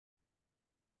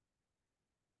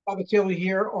Bobatelli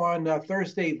here on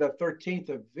Thursday, the 13th,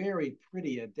 a very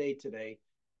pretty day today,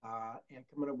 and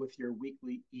coming up with your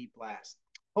weekly EBlast.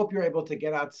 Hope you're able to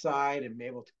get outside and be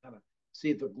able to kind of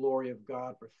see the glory of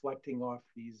God reflecting off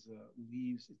these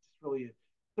leaves. It's really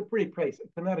a pretty place.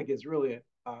 Connecticut is really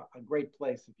a great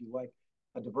place if you like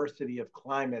a diversity of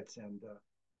climates. And,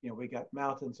 we got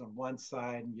mountains on one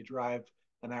side and you drive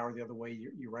an hour the other way,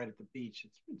 you're right at the beach.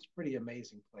 It's a pretty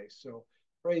amazing place. So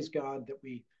praise God that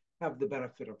we have the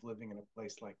benefit of living in a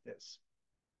place like this,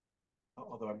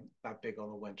 although I'm not big on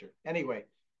the winter. Anyway,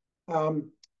 um,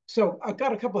 so I've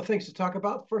got a couple of things to talk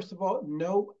about. First of all,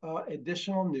 no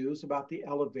additional news about the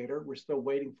elevator. We're still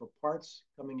waiting for parts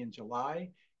coming in July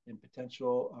and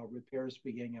potential repairs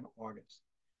beginning in August.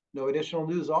 No additional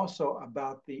news also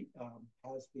about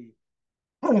has the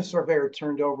surveyor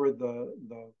turned over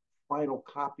the final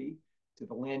copy to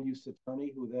the land use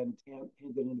attorney, who then handed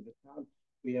it into the town.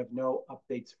 We have no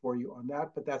updates for you on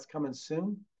that, but that's coming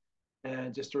soon.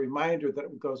 And just a reminder that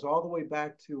it goes all the way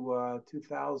back to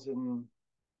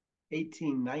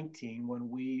 2018-19, when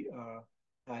we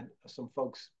had some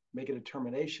folks make a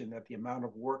determination that the amount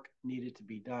of work needed to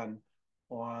be done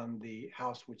on the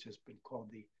house, which has been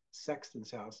called the Sexton's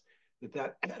house,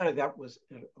 that was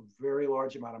a very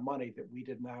large amount of money that we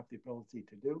didn't have the ability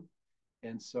to do.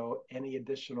 And so any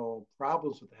additional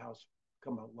problems with the house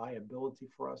become a liability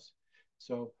for us.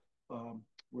 So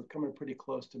we're coming pretty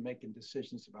close to making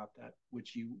decisions about that,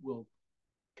 which you will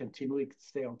continually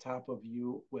stay on top of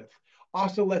you with.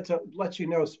 Also, let you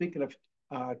know, speaking of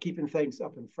keeping things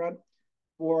up in front,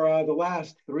 for the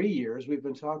last 3 years, we've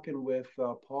been talking with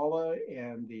Paula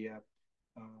and the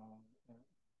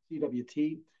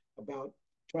CWT about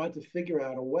trying to figure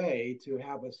out a way to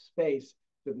have a space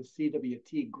for the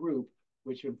CWT group,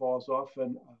 which involves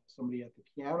often somebody at the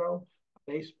piano, a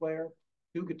bass player,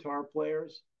 two guitar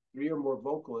players, three or more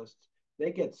vocalists.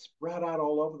 They get spread out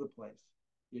all over the place.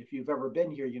 If you've ever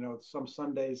been here, some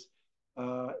Sundays,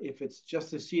 if it's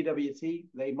just the CWT,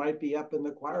 they might be up in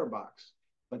the choir box,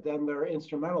 but then their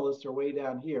instrumentalists are way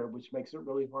down here, which makes it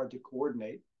really hard to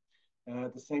coordinate.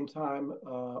 At the same time,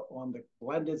 on the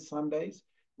blended Sundays,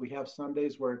 we have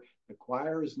Sundays where the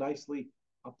choir is nicely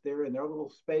up there in their little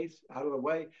space out of the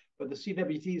way, but the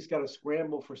CWT's got to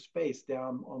scramble for space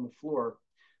down on the floor.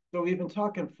 So we've been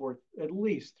talking for at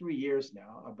least 3 years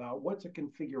now about what's a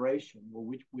configuration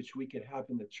which we could have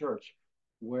in the church,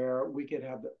 where we could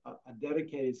have a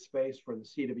dedicated space for the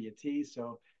CWT,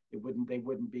 so they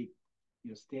wouldn't be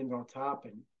standing on top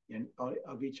and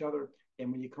of each other.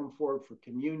 And when you come forward for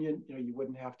communion, you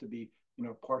wouldn't have to be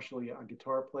partially a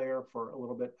guitar player for a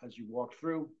little bit as you walk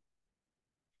through.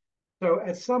 So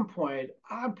at some point,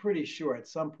 I'm pretty sure at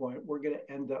some point we're going to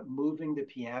end up moving the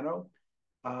piano,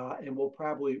 and we'll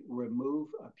probably remove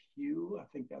a pew. I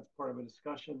think that's part of a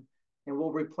discussion. And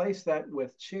we'll replace that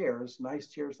with chairs, nice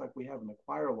chairs like we have in the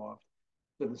choir loft,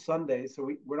 to the Sundays. So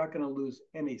we're not going to lose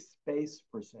any space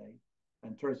per se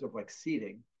in terms of like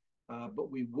seating,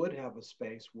 but we would have a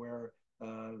space where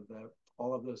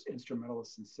all of those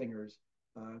instrumentalists and singers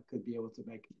could be able to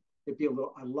make it be a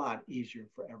lot easier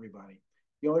for everybody.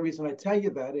 The only reason I tell you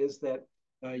that is that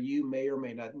you may or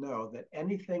may not know that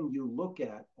anything you look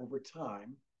at over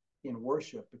time in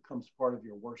worship becomes part of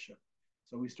your worship.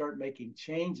 So we start making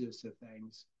changes to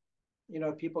things.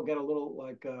 People get a little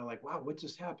like, wow, what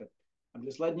just happened? I'm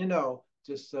just letting you know.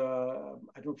 Just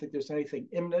I don't think there's anything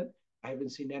imminent. I haven't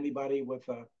seen anybody with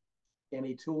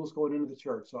any tools going into the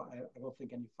church, so I don't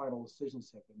think any final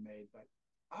decisions have been made. But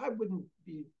I wouldn't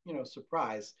be,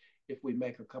 surprised if we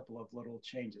make a couple of little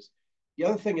changes. The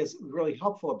other thing is really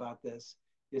helpful about this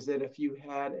is that if you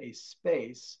had a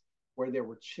space where there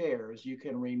were chairs, you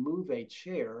can remove a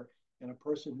chair, and a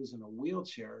person who's in a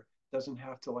wheelchair doesn't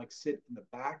have to like sit in the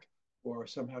back or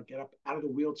somehow get up out of the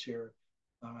wheelchair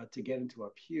to get into a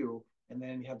pew, and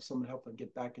then have someone help them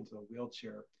get back into the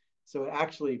wheelchair. So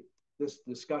actually, this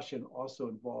discussion also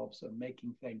involves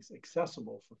making things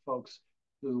accessible for folks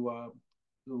who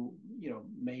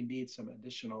may need some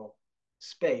additional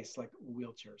space, like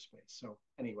wheelchair space. So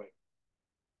anyway,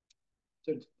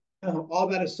 so all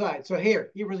that aside, so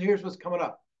here's what's coming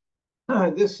up.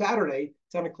 This Saturday,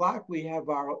 10 o'clock, we have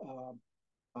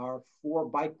our four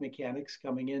bike mechanics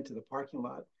coming into the parking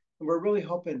lot. And we're really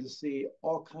hoping to see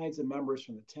all kinds of members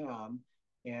from the town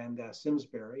and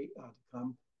Simsbury to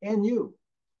come, and you.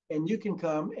 And you can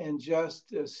come and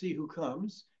just see who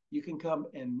comes. You can come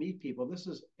and meet people. This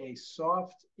is a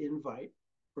soft invite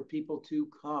for people to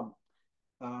come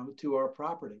to our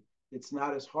property. It's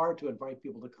not as hard to invite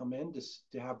people to come in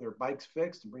to have their bikes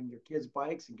fixed and bring their kids'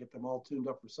 bikes and get them all tuned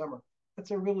up for summer.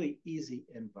 That's a really easy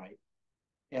invite.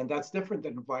 And that's different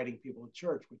than inviting people to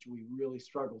church, which we really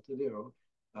struggle to do.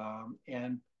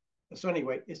 And so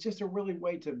anyway, it's just a really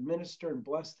way to minister and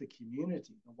bless the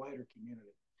community, the wider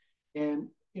community. And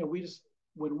we just,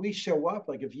 when we show up,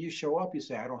 like if you show up, you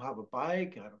say, I don't have a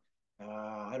bike,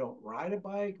 I don't ride a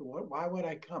bike. Why would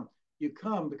I come? You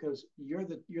come because you're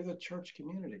the church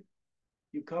community.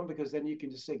 You come because then you can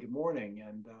just say good morning,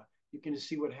 and you can just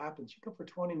see what happens. You come for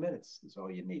 20 minutes. That's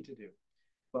all you need to do.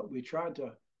 But we tried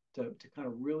to kind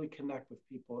of really connect with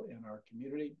people in our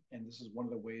community, and this is one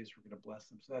of the ways we're going to bless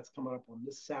them. So that's coming up on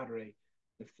this Saturday,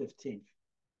 the 15th.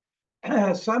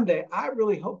 Sunday, I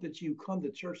really hope that you come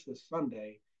to church this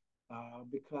Sunday,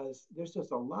 because there's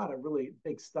just a lot of really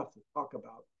big stuff to talk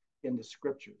about in the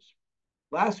scriptures.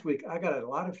 Last week, I got a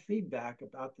lot of feedback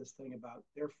about this thing about,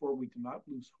 therefore, we do not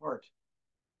lose heart.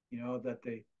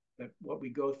 That what we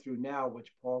go through now,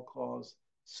 which Paul calls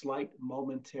slight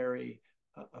momentary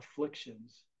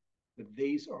afflictions, that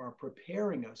these are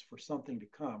preparing us for something to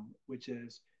come, which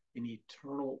is an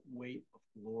eternal weight of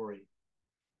glory.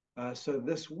 So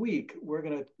this week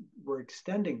we're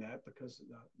extending that because of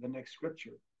the next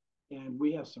scripture, and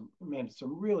we have some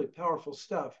really powerful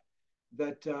stuff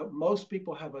that most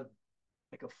people have a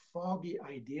foggy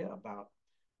idea about,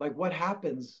 like what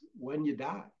happens when you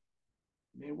die.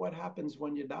 I mean, what happens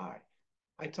when you die?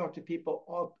 I talk to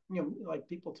people like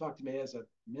people talk to me as a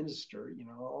minister,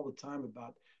 all the time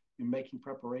about making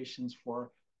preparations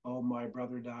for, oh, my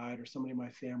brother died or somebody in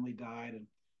my family died.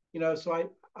 And, so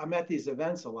I'm at these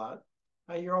events a lot.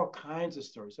 I hear all kinds of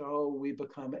stories. Oh, we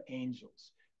become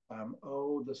angels.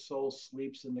 Oh, the soul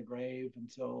sleeps in the grave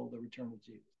until the return of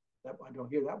Jesus. I don't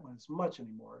hear that one as much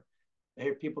anymore. I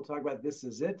hear people talk about, this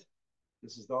is it.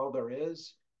 This is all there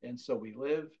is. And so we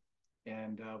live,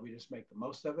 and we just make the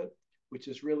most of it, which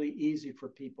is really easy for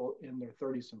people in their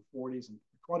 30s and 40s and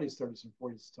 20s, 30s and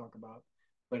 40s to talk about,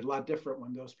 but a lot different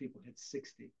when those people hit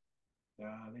 60.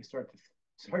 They start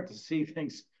to see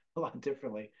things a lot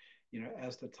differently,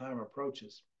 as the time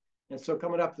approaches. And so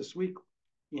coming up this week,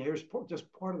 here's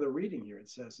just part of the reading here. It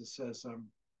says,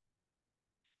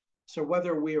 so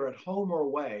whether we are at home or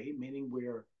away, meaning we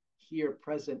are here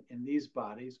present in these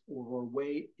bodies, or we're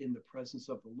away in the presence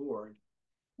of the Lord,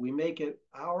 we make it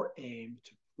our aim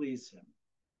to please him.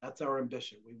 That's our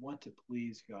ambition. We want to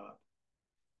please God.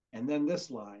 And then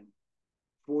this line,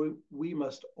 for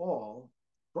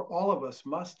all of us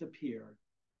must appear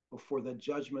before the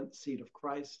judgment seat of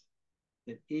Christ,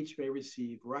 that each may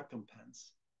receive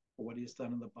recompense for what he has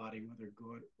done in the body, whether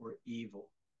good or evil.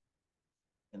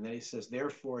 And then he says,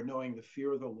 therefore, knowing the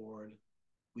fear of the Lord,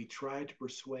 we try to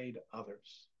persuade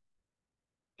others.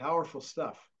 Powerful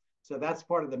stuff. So that's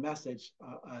part of the message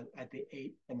at the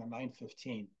 8 and the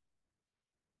 9:15.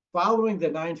 Following the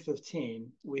 9:15,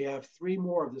 we have 3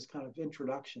 more of this kind of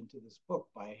introduction to this book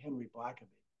by Henry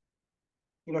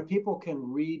Blackaby. People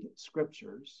can read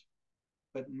scriptures,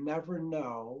 but never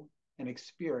know and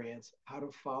experience how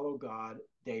to follow God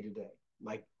day to day.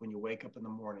 Like when you wake up in the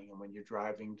morning, and when you're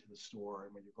driving to the store,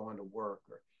 and when you're going to work,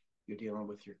 or you're dealing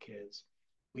with your kids.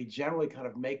 We generally kind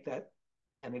of make that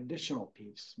an additional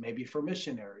piece, maybe for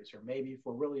missionaries, or maybe if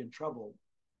we're really in trouble.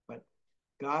 But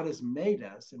God has made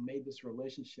us and made this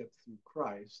relationship through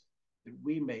Christ that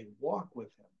we may walk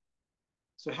with him.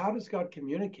 So how does God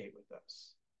communicate with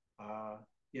us?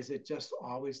 Is it just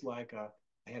always like I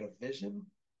had a vision?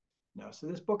 No. So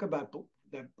this book about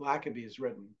that Blackaby has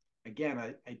written,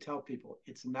 again, I tell people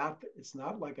it's not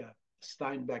like a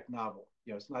Steinbeck novel.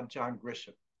 It's not John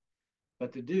Grisham,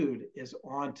 but the dude is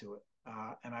onto it.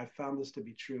 And I found this to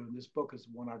be true. And this book is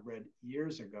one I've read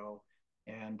years ago,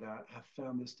 and have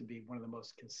found this to be one of the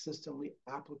most consistently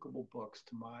applicable books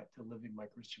to living my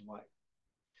Christian life.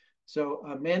 So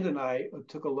Amanda and I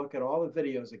took a look at all the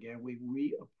videos again. We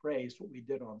reappraised what we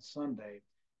did on Sunday,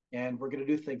 and we're going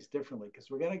to do things differently, because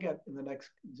we're going to get, in the next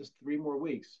just 3 more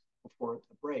weeks before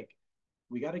the break,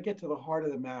 we got to get to the heart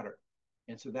of the matter.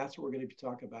 And so that's what we're going to be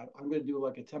talking about. I'm going to do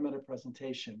like a 10-minute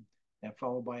presentation and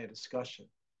followed by a discussion.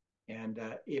 And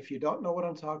if you don't know what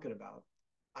I'm talking about,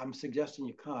 I'm suggesting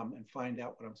you come and find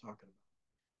out what I'm talking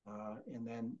about. And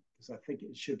then, because I think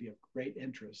it should be of great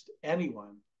interest to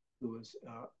anyone who is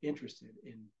interested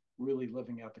in really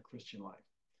living out the Christian life.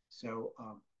 So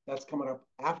that's coming up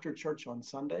after church on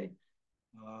Sunday.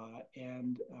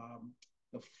 And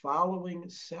the following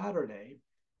Saturday,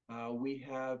 we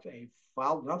have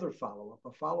another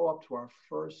follow-up to our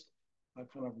first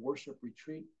kind of worship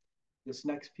retreat. This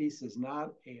next piece is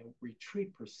not a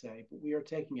retreat per se, but we are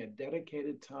taking a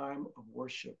dedicated time of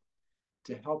worship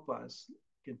to help us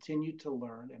continue to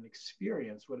learn and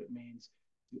experience what it means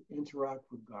to interact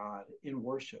with God in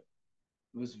worship.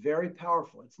 It was very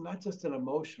powerful. It's not just an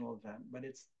emotional event, but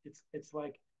it's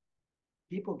like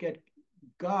people get,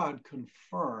 God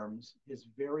confirms his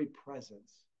very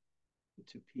presence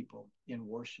to people in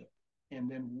worship. And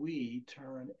then we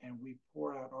turn and we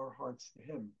pour out our hearts to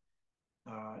him.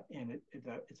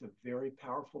 It's a very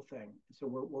powerful thing. So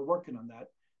we're working on that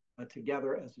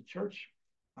together as a church.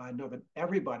 I know that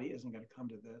everybody isn't going to come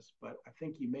to this, but I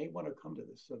think you may want to come to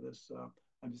this. So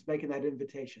I'm just making that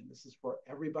invitation. This is for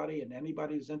everybody and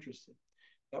anybody who's interested.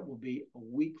 That will be a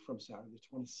week from Saturday,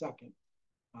 the 22nd,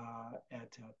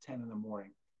 at 10 in the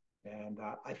morning. And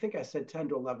I think I said 10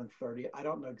 to 11:30. I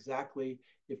don't know exactly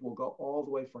if we'll go all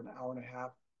the way for an hour and a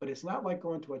half, but it's not like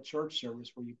going to a church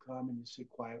service where you come and you sit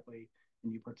quietly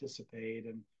and you participate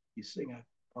and you sing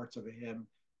parts of a hymn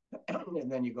and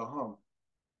then you go home.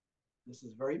 This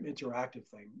is a very interactive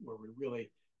thing where we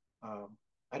really,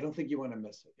 I don't think you want to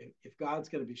miss it. If God's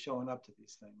going to be showing up to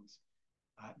these things,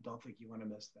 I don't think you want to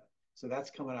miss that. So that's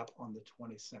coming up on the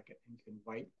 22nd. And you can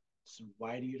invite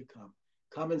you to come.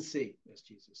 Come and see, as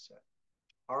Jesus said.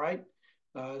 All right.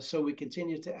 So we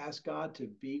continue to ask God to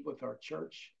be with our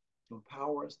church, to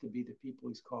empower us to be the people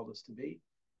he's called us to be,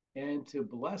 and to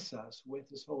bless us with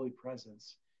his holy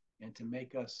presence and to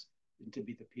make us to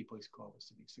be the people he's called us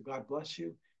to be. So God bless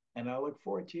you. And I look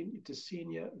forward to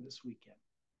seeing you this weekend.